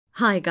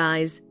Hi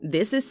guys,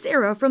 this is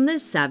Sarah from the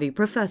Savvy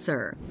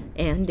Professor,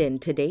 and in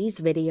today's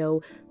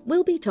video,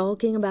 we'll be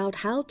talking about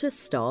how to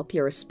stop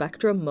your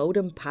Spectrum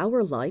Modem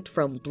power light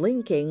from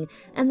blinking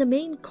and the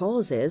main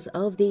causes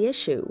of the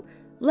issue.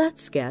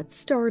 Let's get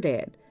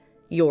started.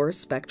 Your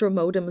Spectrum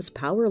Modem's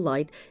power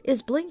light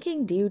is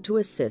blinking due to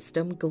a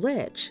system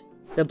glitch.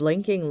 The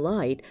blinking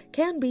light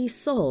can be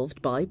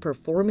solved by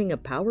performing a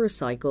power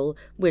cycle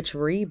which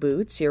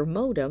reboots your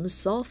modem's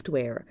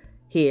software.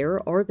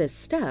 Here are the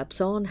steps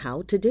on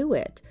how to do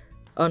it.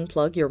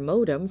 Unplug your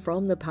modem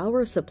from the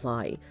power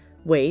supply.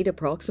 Wait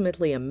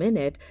approximately a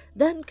minute,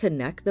 then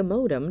connect the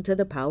modem to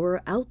the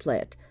power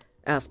outlet.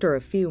 After a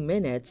few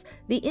minutes,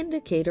 the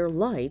indicator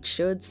light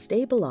should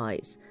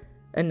stabilize.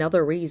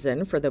 Another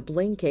reason for the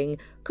blinking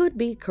could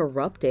be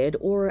corrupted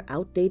or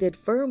outdated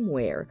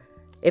firmware.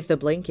 If the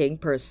blinking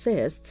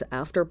persists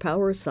after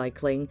power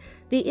cycling,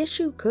 the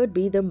issue could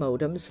be the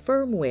modem's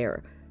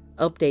firmware.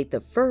 Update the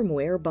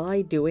firmware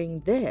by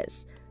doing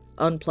this.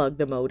 Unplug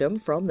the modem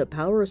from the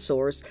power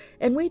source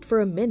and wait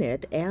for a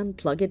minute and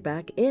plug it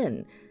back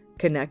in.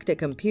 Connect a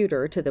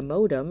computer to the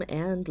modem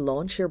and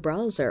launch your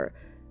browser.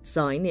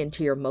 Sign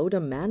into your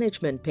modem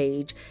management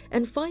page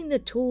and find the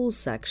Tools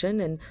section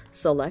and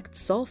select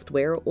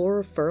Software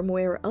or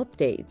Firmware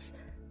Updates.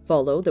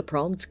 Follow the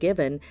prompts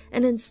given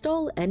and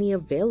install any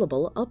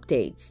available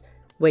updates.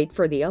 Wait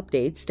for the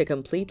updates to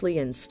completely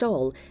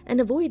install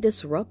and avoid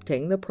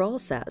disrupting the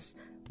process.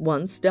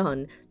 Once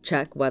done,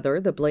 check whether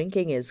the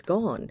blinking is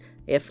gone.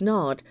 If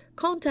not,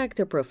 contact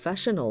a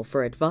professional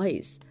for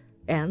advice.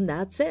 And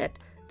that's it.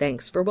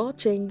 Thanks for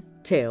watching.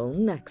 Till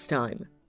next time.